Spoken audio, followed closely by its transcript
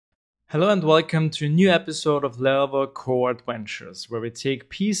Hello and welcome to a new episode of Laravel Core Adventures, where we take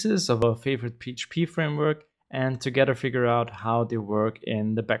pieces of our favorite PHP framework and together figure out how they work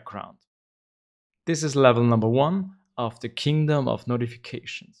in the background. This is level number 1 of the Kingdom of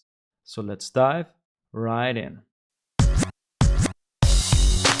Notifications. So let's dive right in.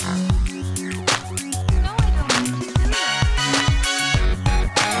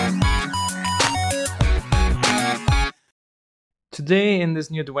 Today in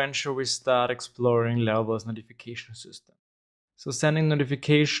this new adventure we start exploring Laravel's notification system. So sending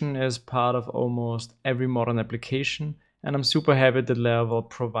notification is part of almost every modern application, and I'm super happy that Laravel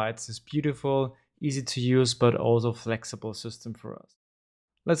provides this beautiful, easy to use but also flexible system for us.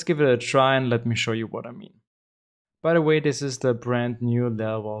 Let's give it a try and let me show you what I mean. By the way, this is the brand new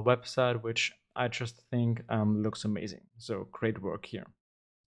Laravel website, which I just think looks amazing. So great work here.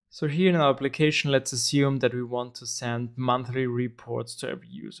 So here in our application, let's assume that we want to send monthly reports to every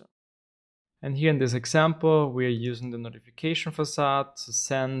user. And here in this example, we are using the notification facade to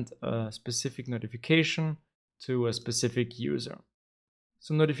send a specific notification to a specific user.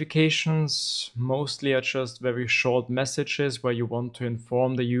 So notifications mostly are just very short messages where you want to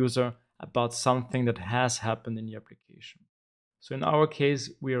inform the user about something that has happened in the application. So in our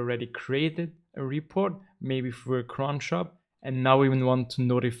case, we already created a report, maybe through a cron job, and now we want to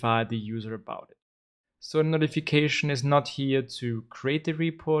notify the user about it. So the notification is not here to create the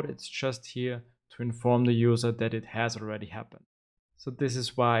report, it's just here to inform the user that it has already happened. So this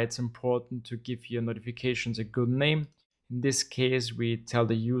is why it's important to give your notifications a good name. In this case, we tell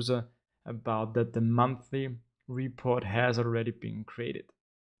the user about that the monthly report has already been created.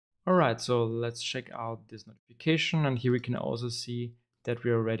 Alright, so let's check out this notification, and here we can also see that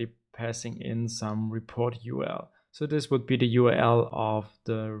we're already passing in some report URL. So this would be the URL of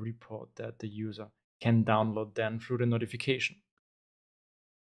the report that the user can download then through the notification.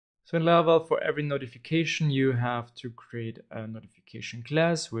 So in Laravel, for every notification, you have to create a notification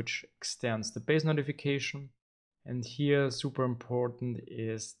class, which extends the base notification. And here, super important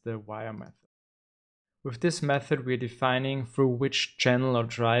is the wire method. With this method, we're defining through which channel or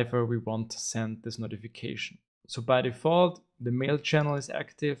driver we want to send this notification. So by default, the mail channel is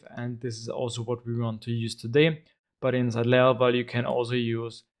active, and this is also what we want to use today. But inside Laravel, you can also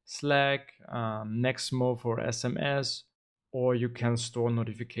use Slack, Nexmo for SMS, or you can store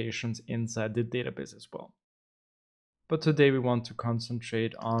notifications inside the database as well. But today we want to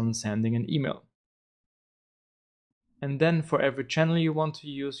concentrate on sending an email. And then for every channel you want to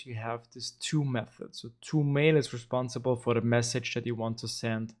use, you have this to method. So toMail is responsible for the message that you want to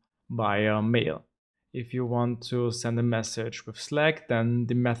send via mail. If you want to send a message with Slack, then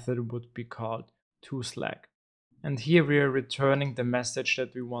the method would be called toSlack. And here we are returning the message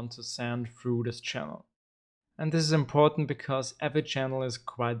that we want to send through this channel. And this is important because every channel is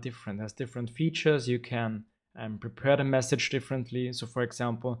quite different, has different features. You can prepare the message differently. So for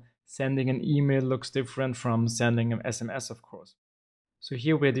example, sending an email looks different from sending an SMS, of course. So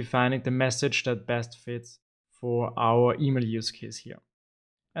here we're defining the message that best fits for our email use case here.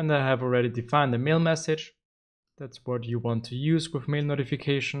 And I have already defined the mail message. That's what you want to use with mail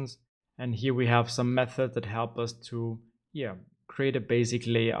notifications. And here we have some methods that help us to create a basic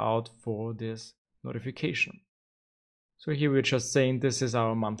layout for this notification. So here we're just saying this is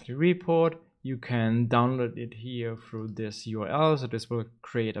our monthly report. You can download it here through this URL. So this will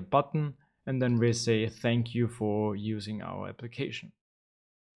create a button, and then we say thank you for using our application.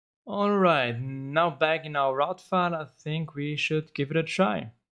 All right, now back in our route file, I think we should give it a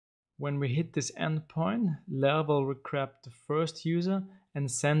try. When we hit this endpoint, Laravel will grab the first user and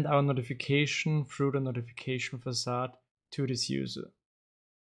send our notification through the notification facade to this user.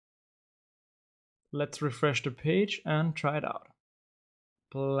 Let's refresh the page and try it out.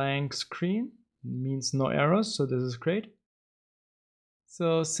 Blank screen means no errors, so this is great.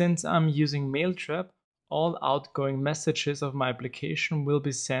 So since I'm using Mailtrap, all outgoing messages of my application will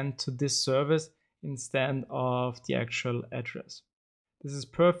be sent to this service instead of the actual address. This is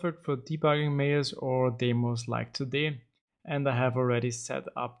perfect for debugging mails or demos like today, and I have already set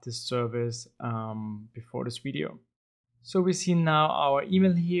up this service before this video. So we see now our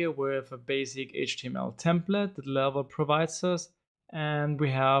email here with a basic HTML template that Laravel provides us, and we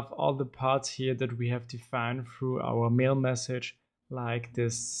have all the parts here that we have defined through our mail message, like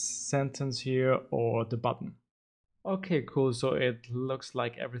this sentence here or the button. Okay, cool. So it looks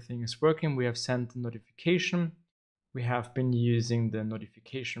like everything is working. We have sent the notification. We have been using the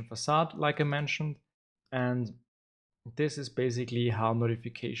notification facade, like I mentioned, and this is basically how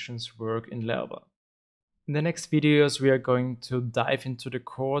notifications work in Laravel. In the next videos, we are going to dive into the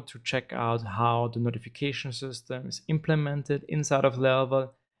core to check out how the notification system is implemented inside of Laravel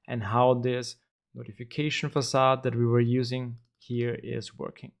and how this notification facade that we were using here is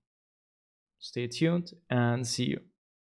working. Stay tuned and see you.